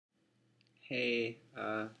Hey,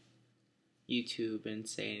 YouTube and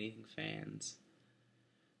Say Anything fans.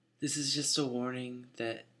 This is just a warning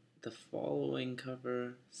that the following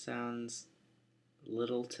cover sounds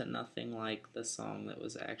little to nothing like the song that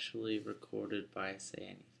was actually recorded by Say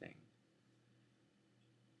Anything.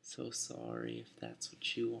 So sorry if that's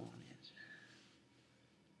what you wanted.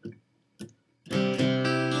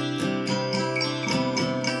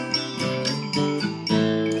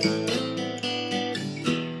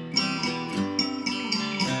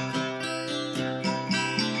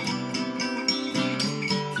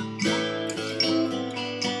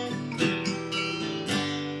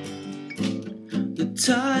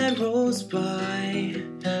 Time rolls by,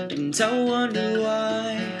 and I wonder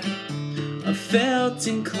why I felt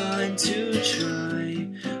inclined to try.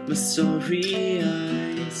 My story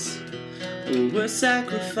eyes were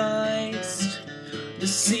sacrificed. The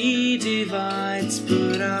sea divides,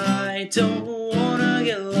 but I don't wanna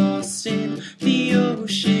get lost in the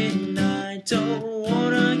ocean. I don't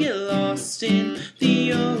wanna get lost in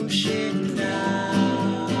the ocean now.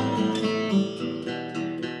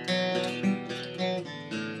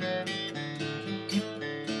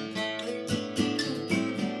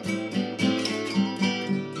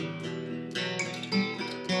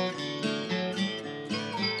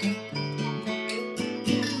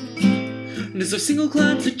 As our single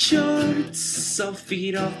climbs the charts, I'll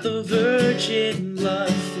feed off the virgin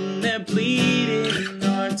blood from their bleeding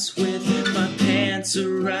hearts. With my pants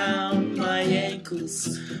around my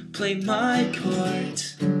ankles, play my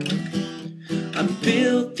part. I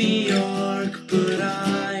built the ark, but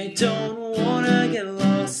I don't wanna get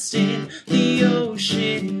lost in the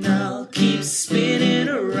ocean. I'll keep spinning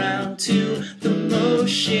around to the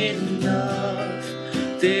motion of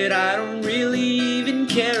that I don't really even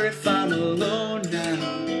care if I'm alone now.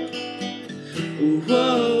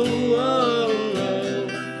 Whoa, whoa, whoa.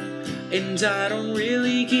 And I don't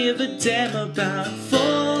really give a damn about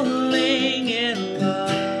falling in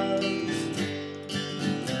love.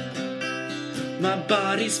 My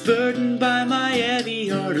body's burdened by my heavy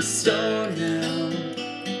heart of stone now.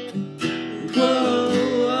 Whoa,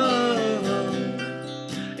 whoa, whoa.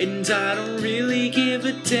 And I don't really give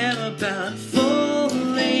a damn about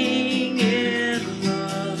falling in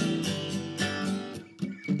love.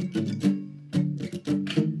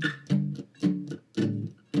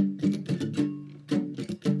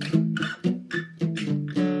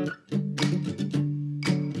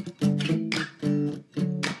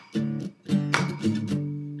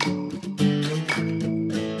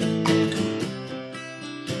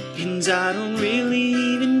 And I don't really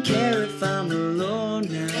even care if I'm alone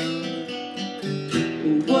now.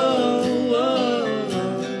 Whoa, whoa,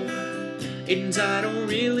 whoa. And I don't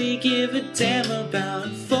really give a damn about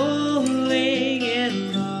falling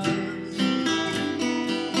in love.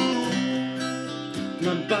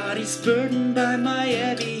 My body's burdened by my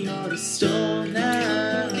heavy heart of stone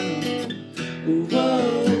now.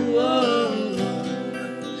 Whoa, whoa, whoa.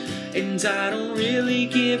 And I don't really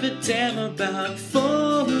give a damn about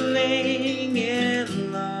falling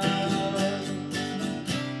in love.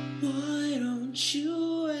 Why don't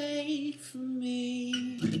you wait for me?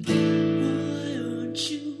 Why aren't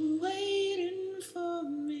you waiting for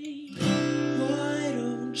me? Why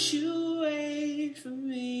don't you wait for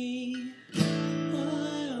me?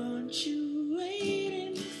 Why aren't you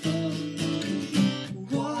waiting for me?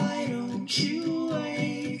 Why don't you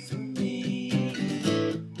wait for me?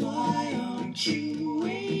 Why aren't you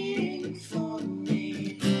waiting for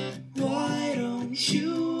me? Why don't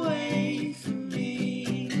you wait for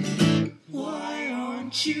me? Why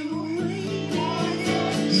aren't you waiting?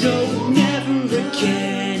 No, never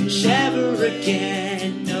again, never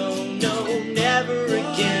again. No, no, never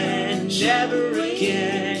again, never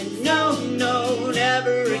again. No, no,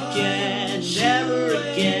 never again, never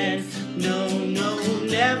again. No, no,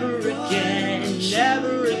 never again,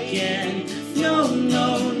 never again. No,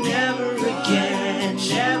 no, never again,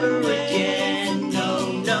 never again.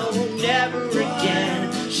 No, no, never again,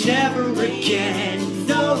 never again.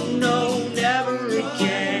 No, no.